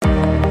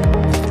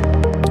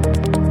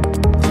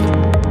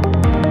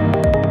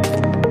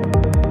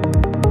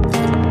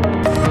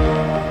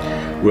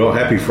Well,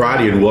 happy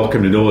Friday and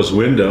welcome to Noah's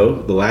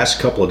Window. The last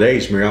couple of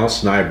days, Mary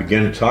Alice and I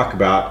began to talk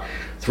about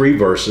 3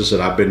 verses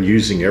that I've been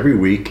using every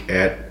week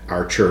at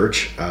our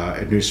church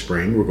at New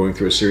Spring. We're going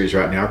through a series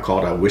right now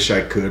called I Wish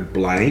I Could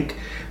Blank.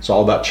 It's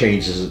all about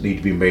changes that need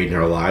to be made in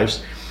our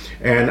lives.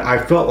 And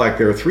I felt like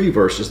there are 3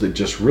 verses that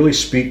just really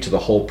speak to the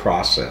whole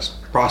process.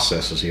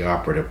 Process is the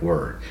operative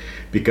word.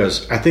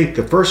 Because I think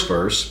the first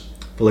verse,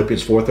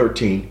 Philippians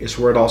 4:13, is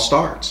where it all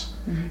starts.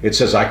 It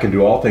says, I can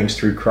do all things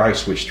through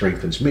Christ, which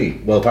strengthens me.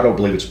 Well, if I don't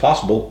believe it's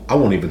possible, I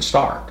won't even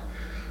start.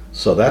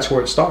 So that's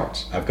where it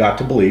starts. I've got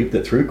to believe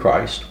that through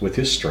Christ, with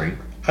his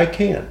strength, I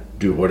can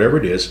do whatever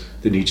it is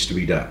that needs to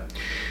be done.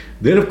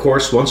 Then, of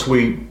course, once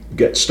we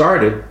get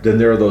started, then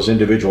there are those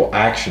individual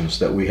actions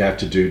that we have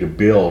to do to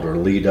build or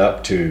lead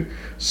up to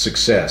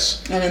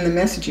success. And in the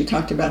message, you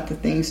talked about the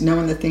things,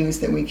 knowing the things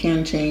that we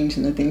can change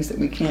and the things that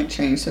we can't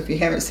change. So if you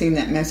haven't seen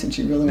that message,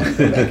 you really want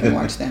to go back and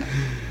watch that.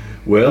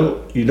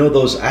 Well, you know,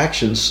 those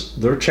actions,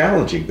 they're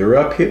challenging. They're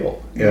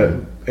uphill.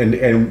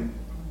 And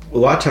a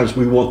lot of times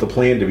we want the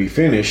plan to be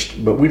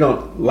finished, but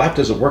life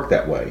doesn't work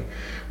that way.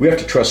 We have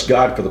to trust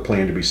God for the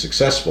plan to be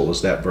successful,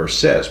 as that verse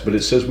says. But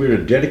it says we're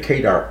to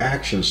dedicate our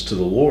actions to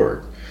the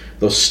Lord,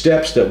 those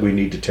steps that we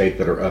need to take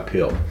that are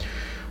uphill.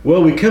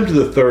 Well, we come to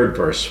the 3rd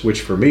verse, which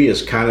for me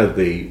is kind of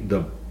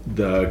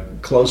the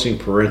closing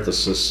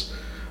parenthesis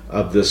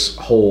of this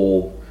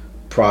whole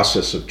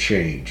process of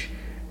change.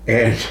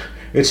 And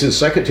it's in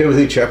 2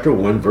 Timothy chapter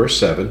 1, verse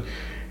 7.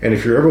 And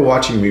if you're ever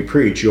watching me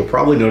preach, you'll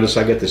probably notice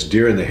I get this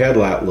deer in the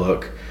headlight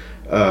look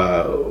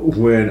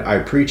when I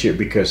preach it,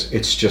 because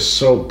it's just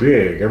so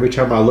big. Every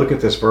time I look at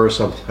this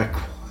verse, I'm like,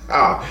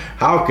 wow,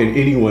 how can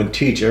anyone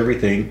teach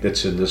everything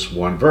that's in this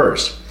one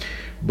verse?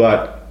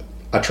 But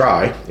I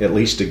try, at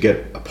least, to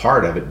get a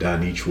part of it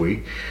done each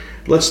week.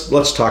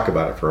 Let's talk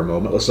about it for a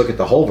moment. Let's look at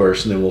the whole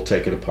verse and then we'll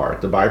take it apart.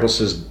 The Bible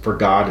says, for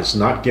God has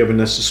not given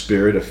us a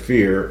spirit of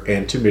fear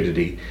and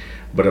timidity,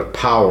 but of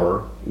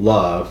power,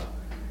 love,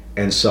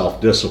 and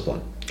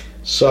self-discipline.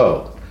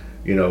 So,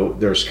 you know,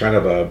 there's kind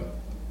of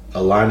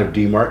a line of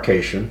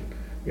demarcation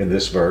in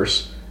this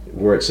verse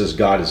where it says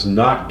God has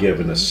not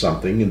given us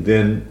something, and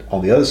then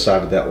on the other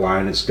side of that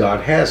line it's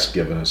God has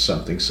given us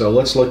something. So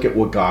let's look at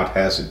what God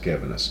hasn't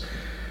given us.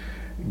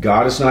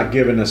 God has not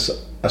given us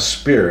a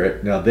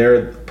spirit. Now,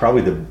 they're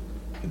probably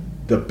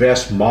the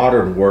best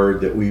modern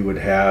word that we would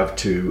have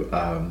to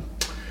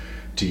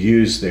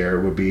use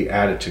there would be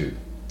attitude.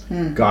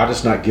 God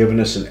has not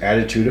given us an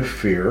attitude of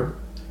fear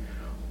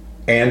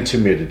and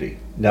timidity.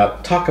 Now,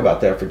 talk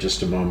about that for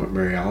just a moment,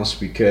 Mary Alice,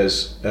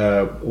 because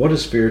what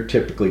does fear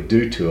typically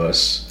do to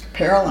us?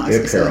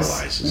 Paralyzes It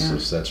paralyzes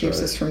us. That's keeps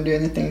right. us from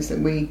doing the things that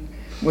we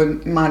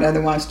might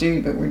otherwise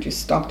do, but we're just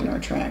stopped in our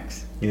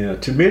tracks. Yeah,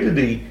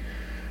 timidity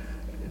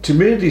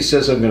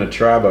says I'm going to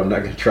try, but I'm not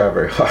going to try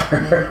very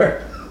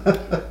hard.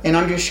 And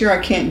I'm just sure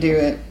I can't do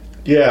it.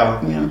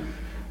 Yeah.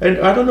 And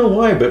I don't know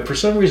why, but for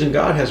some reason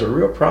God has a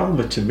real problem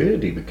with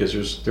timidity,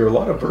 because there are a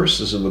lot of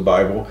verses in the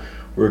Bible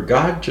where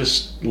God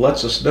just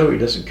lets us know he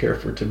doesn't care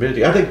for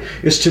timidity. I think,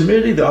 is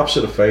timidity the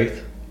opposite of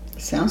faith?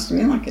 Sounds to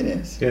me like it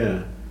is.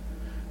 Yeah.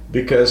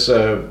 Because,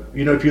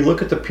 if you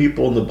look at the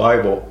people in the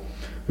Bible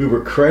who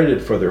were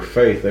credited for their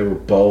faith, they were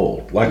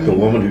bold. Like the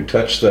woman who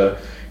touched the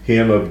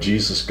hem of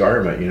Jesus'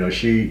 garment. You know,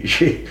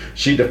 she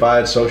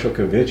defied social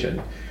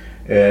convention.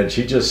 And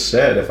she just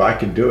said, if I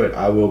can do it,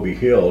 I will be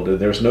healed. And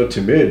there's no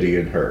timidity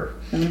in her.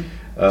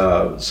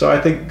 So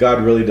I think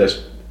God really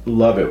does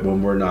love it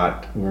when we're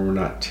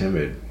not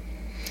timid.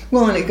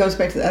 Well, and it goes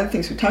back to the other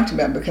things we talked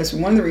about, because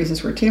one of the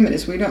reasons we're timid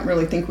is we don't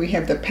really think we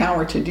have the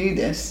power to do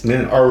this.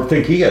 Or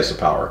think he has the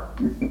power.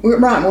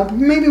 Right. Well,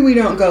 maybe we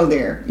don't go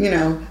there,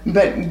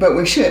 but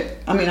we should.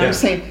 I mean, I'm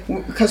saying,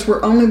 because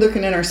we're only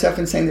looking at ourselves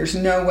and saying, there's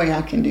no way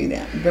I can do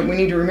that. But we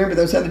need to remember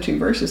those other 2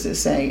 verses that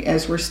say,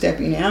 as we're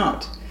stepping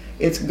out,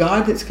 it's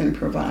God that's going to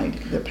provide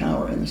the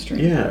power and the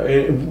strength.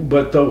 Yeah,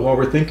 but though, while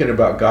we're thinking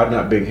about God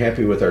not being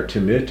happy with our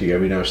timidity, I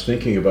mean, I was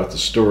thinking about the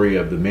story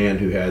of the man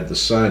who had the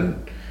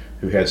son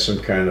who had some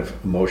kind of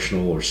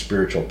emotional or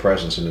spiritual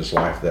presence in his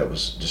life that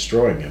was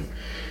destroying him.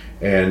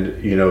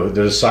 And, the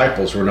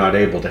disciples were not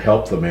able to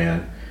help the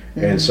man.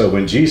 And so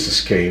when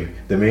Jesus came,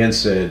 the man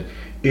said,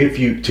 if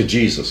you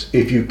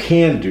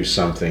can do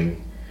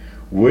something,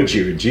 would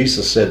you? And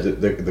Jesus said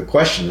that the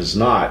question is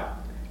not,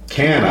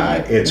 can I?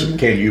 It's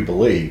can you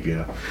believe?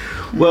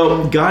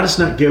 Well, God has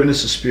not given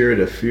us a spirit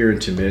of fear and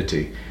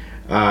timidity.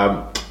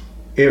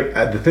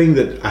 The thing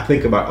that I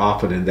think about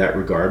often in that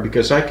regard,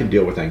 because I can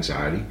deal with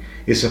anxiety,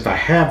 is if I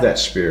have that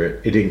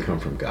spirit, it didn't come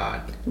from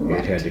God. Right.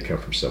 It had to come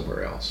from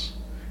somewhere else.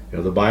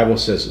 The Bible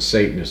says that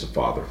Satan is the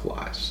father of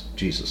lies.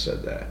 Jesus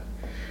said that.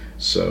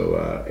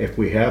 So if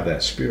we have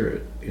that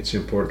spirit, it's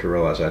important to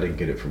realize I didn't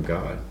get it from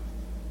God.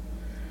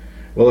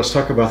 Well, let's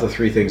talk about the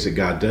 3 things that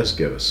God does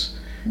give us.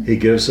 He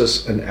gives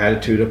us an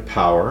attitude of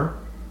power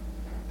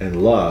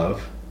and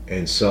love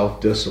and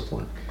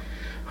self-discipline.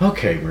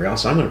 Okay, Mary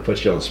Alice, I'm going to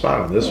put you on the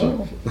spot on this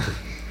one.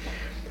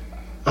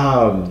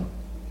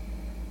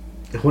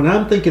 When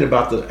I'm thinking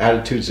about the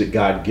attitudes that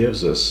God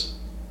gives us,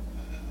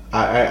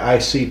 I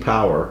see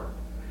power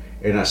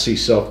and I see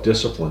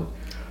self-discipline,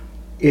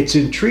 it's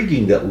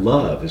intriguing that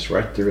love is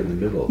right there in the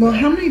middle of Well, that.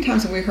 how many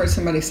times have we heard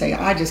somebody say,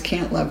 I just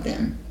can't love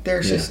them.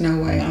 There's Yeah. just no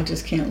way. I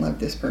just can't love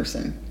this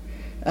person.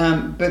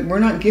 But we're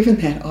not given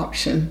that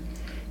option.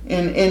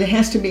 And it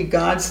has to be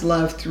God's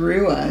love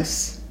through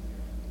us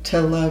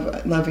to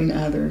loving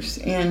others.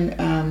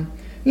 And,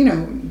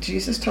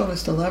 Jesus told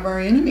us to love our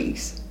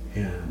enemies.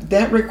 Yeah.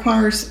 That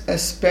requires a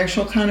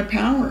special kind of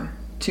power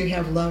to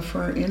have love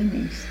for our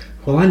enemies.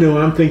 Well, I know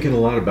I'm thinking a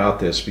lot about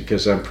this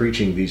because I'm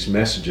preaching these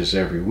messages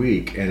every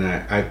week, and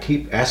I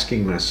keep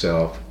asking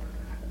myself,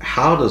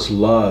 how does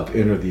love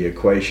enter the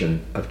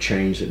equation of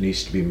change that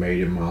needs to be made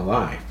in my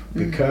life?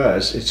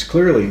 Because it's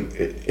clearly,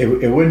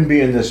 it wouldn't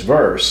be in this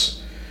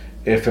verse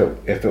if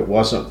it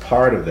wasn't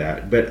part of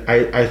that. But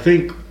I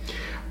think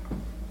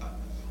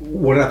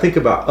when I think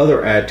about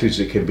other attitudes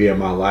that can be in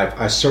my life,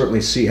 I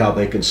certainly see how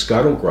they can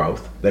scuttle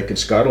growth, they can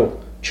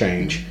scuttle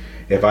change.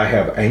 If I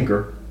have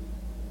anger,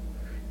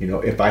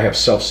 if I have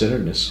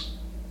self-centeredness,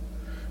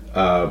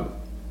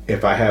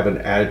 if I have an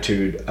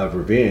attitude of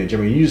revenge, I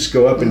mean, you just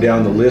go up and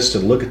down the list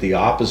and look at the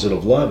opposite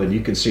of love, and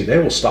you can see they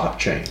will stop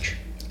change.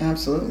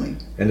 Absolutely.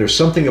 And there's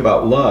something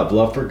about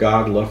love for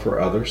God, love for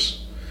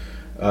others.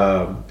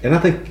 And I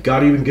think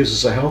God even gives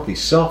us a healthy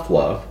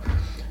self-love,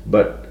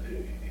 but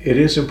it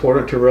is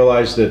important to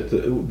realize that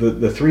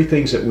the three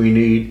things that we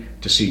need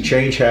to see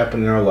change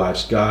happen in our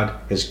lives, God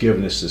has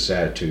given us this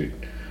attitude.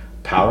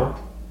 Power,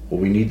 well,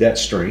 we need that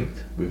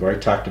strength. We've already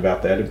talked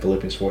about that in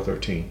Philippians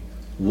 4:13.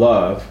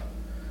 Love,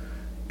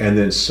 and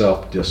then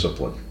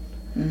self-discipline.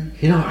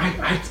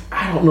 I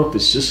don't know if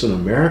it's just an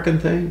American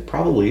thing.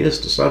 Probably is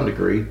to some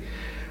degree.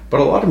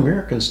 But a lot of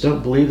Americans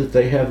don't believe that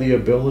they have the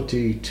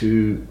ability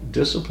to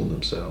discipline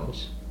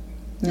themselves.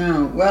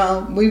 No,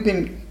 well, we've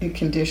been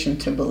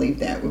conditioned to believe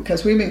that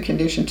because we've been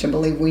conditioned to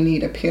believe we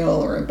need a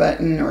pill or a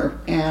button or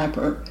app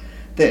or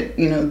that,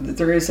 that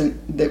there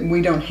isn't, that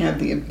we don't have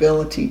the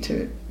ability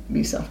to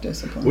be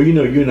self-disciplined. Well,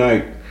 you and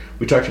I,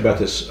 we talked about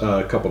this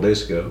a couple of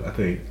days ago, I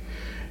think.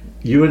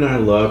 You and I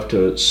love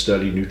to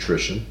study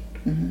nutrition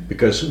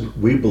because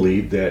we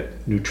believe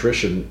that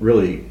nutrition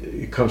really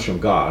it comes from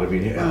God. I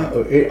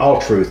mean,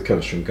 all truth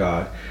comes from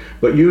God.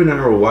 But you and I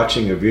were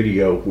watching a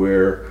video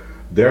where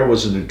there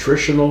was a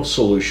nutritional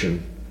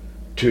solution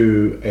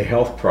to a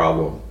health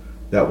problem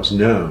that was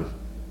known.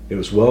 It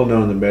was well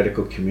known in the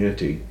medical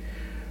community,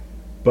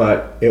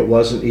 but it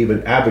wasn't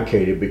even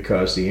advocated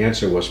because the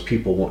answer was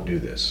people won't do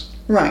this.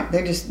 Right.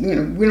 They just,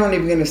 we're not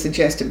even going to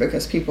suggest it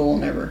because people will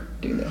never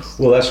do this.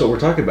 Well, that's what we're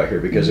talking about here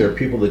because there are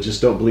people that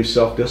just don't believe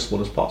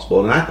self-discipline is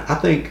possible. And I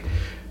think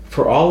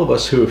for all of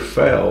us who have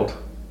failed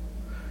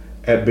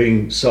at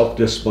being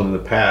self-disciplined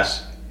in the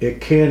past,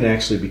 it can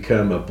actually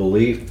become a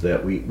belief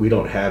that we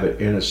don't have it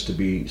in us to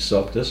be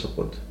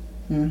self-disciplined.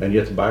 And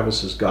yet the Bible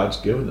says God's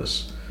given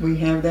us. We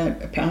have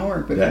that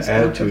power because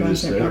That God attitude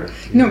provides is that there.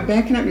 power.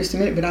 Backing up just a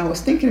minute, but I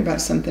was thinking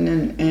about something,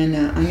 and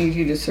I need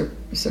you to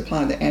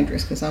supply the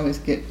address because I always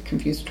get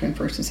confused between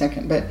first and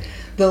second. But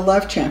the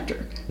love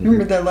chapter.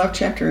 Remember the love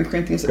chapter in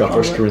Corinthians? Yeah,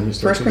 1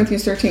 Corinthians 13. 1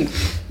 Corinthians 13.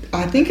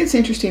 I think it's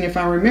interesting, if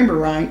I remember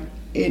right,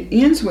 it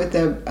ends with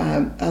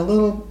a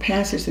little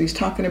passage that he's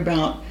talking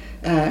about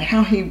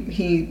how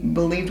he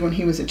believed when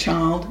he was a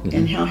child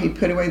and how he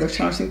put away those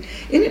childish things.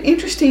 Isn't it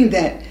interesting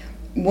that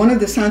one of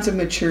the signs of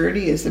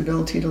maturity is the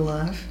ability to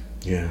love?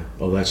 Yeah.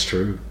 Oh, that's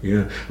true.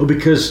 Yeah. Well,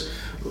 because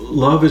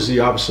love is the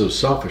opposite of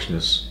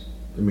selfishness.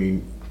 I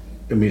mean,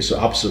 it's the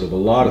opposite of a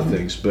lot of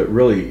things, but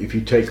really, if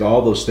you take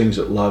all those things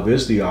that love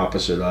is the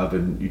opposite of,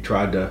 and you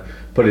tried to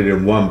put it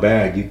in one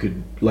bag, you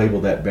could label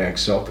that bag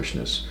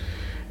selfishness.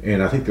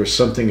 And I think there's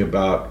something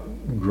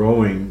about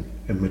growing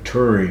and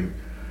maturing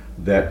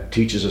that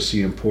teaches us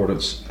the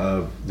importance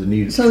of the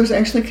need. So there's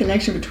actually a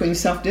connection between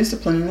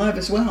self-discipline and love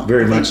as well.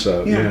 Very much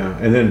so, yeah.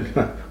 And then,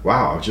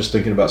 wow, I was just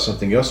thinking about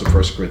something else in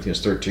 1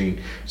 Corinthians 13.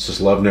 It says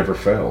love never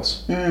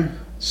fails.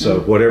 So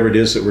whatever it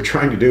is that we're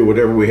trying to do,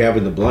 whatever we have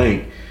in the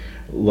blank,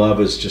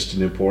 love is just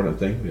an important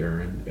thing there.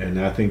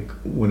 And I think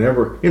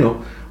whenever,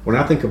 when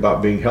I think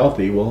about being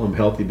healthy, well, I'm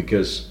healthy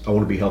because I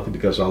want to be healthy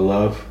because I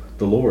love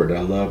the Lord. I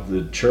love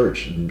the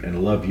church and I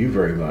love you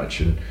very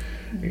much. And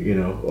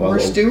we're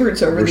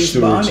stewards over these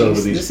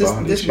bodies.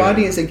 This yeah.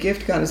 body is a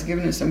gift God has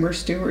given us, and we're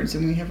stewards,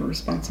 and we have a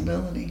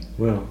responsibility.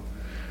 Well,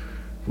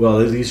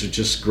 these are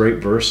just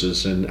great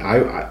verses, and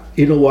I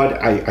you know what?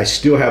 I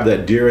still have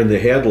that deer in the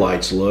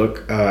headlights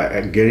look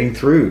at getting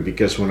through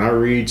because when I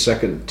read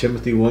 2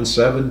 Timothy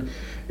 1:7,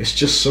 it's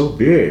just so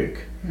big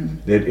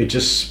that it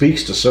just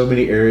speaks to so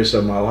many areas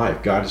of my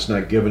life. God has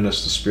not given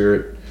us the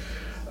spirit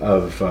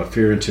of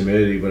fear and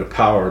timidity, but a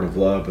power and of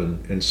love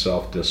and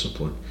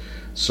self-discipline.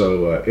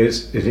 So and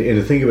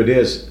the thing of it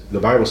is, the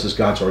Bible says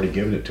God's already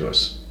given it to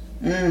us.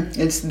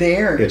 It's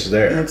there. It's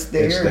there. It's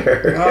there. It's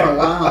there. Oh,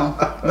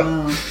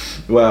 wow.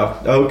 Well,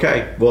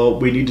 okay. Well,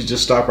 we need to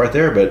just stop right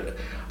there, but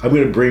I'm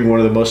going to bring one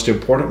of the most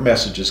important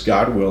messages,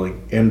 God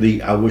willing, in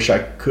the I Wish I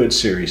Could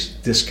series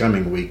this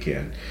coming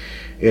weekend.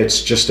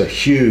 It's just a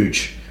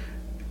huge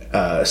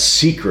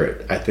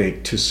secret, I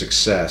think, to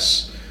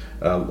success.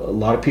 A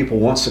lot of people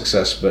want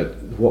success, but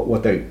what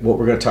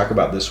we're going to talk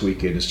about this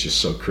weekend is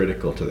just so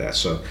critical to that.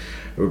 So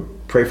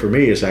pray for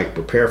me as I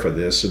prepare for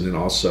this, and then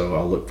also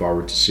I'll look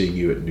forward to seeing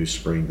you at New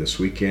Spring this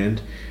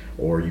weekend,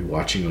 or you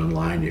watching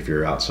online if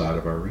you're outside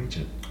of our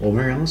region. Well,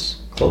 Mary,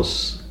 let's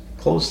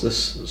close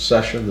this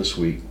session this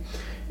week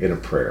in a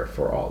prayer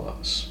for all of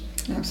us.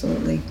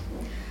 Absolutely.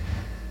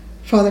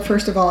 Father,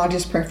 first of all, I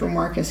just pray for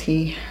Mark as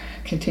he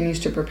continues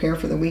to prepare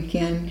for the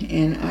weekend,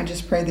 and I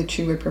just pray that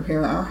you would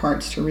prepare our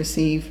hearts to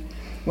receive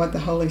what the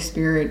Holy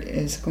Spirit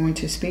is going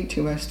to speak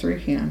to us through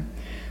him.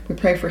 We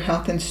pray for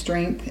health and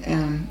strength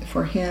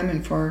for him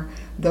and for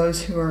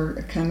those who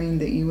are coming,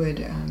 that you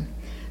would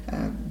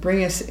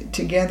bring us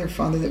together,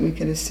 Father, that we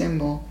could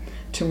assemble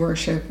to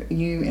worship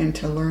you and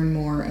to learn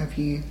more of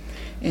you.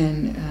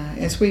 And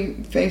as we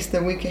face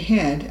the week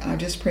ahead, I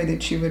just pray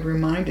that you would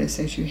remind us,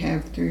 as you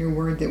have through your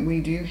word, that we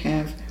do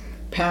have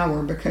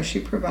power because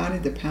you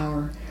provided the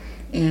power.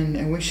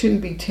 And we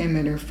shouldn't be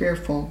timid or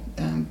fearful.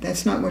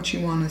 That's not what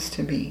you want us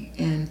to be.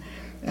 And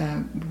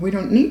we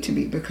don't need to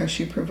be, because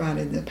you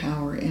provided the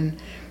power. And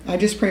I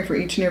just pray for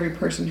each and every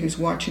person who's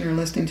watching or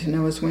listening to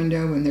Noah's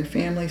Window and their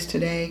families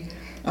today.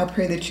 I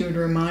pray that you would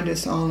remind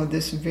us all of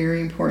this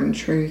very important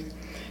truth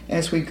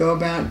as we go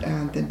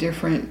about the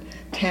different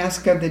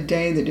tasks of the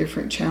day, the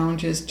different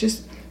challenges.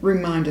 Just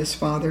remind us,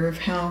 Father, of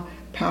how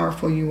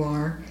powerful you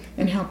are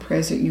and how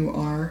present you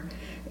are,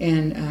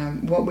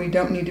 and what we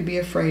don't need to be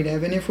afraid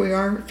of. And if we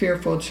are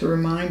fearful, to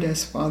remind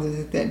us, Father,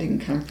 that didn't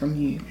come from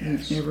you.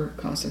 You've never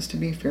caused us to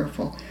be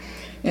fearful.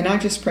 And I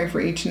just pray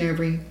for each and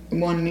every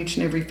one and each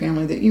and every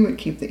family that you would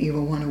keep the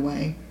evil one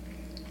away.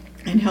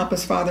 And help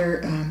us,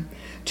 Father,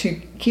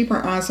 to keep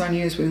our eyes on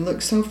you as we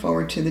look so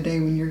forward to the day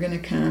when you're going to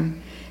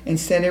come and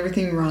set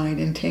everything right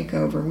and take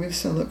over. We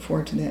so look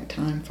forward to that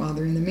time,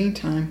 Father. In the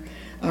meantime,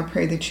 I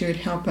pray that you would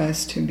help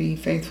us to be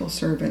faithful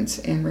servants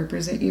and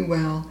represent you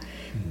well.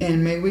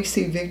 And may we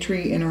see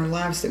victory in our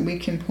lives, that we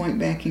can point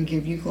back and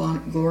give you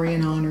glory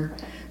and honor,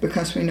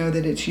 because we know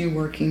that it's you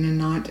working and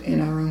not in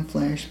our own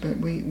flesh. But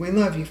we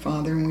love you,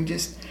 Father, and we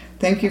just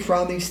thank you for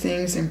all these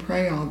things and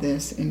pray all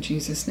this in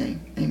Jesus'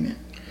 name. Amen.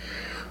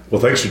 Well,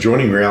 thanks for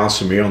joining Mary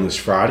Alice and me on this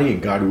Friday,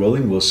 and God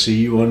willing, we'll see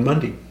you on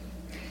Monday.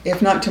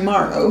 If not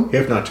tomorrow.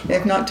 If not tomorrow.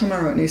 If not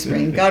tomorrow at New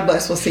Spring. God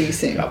bless. We'll see you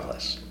soon. God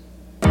bless.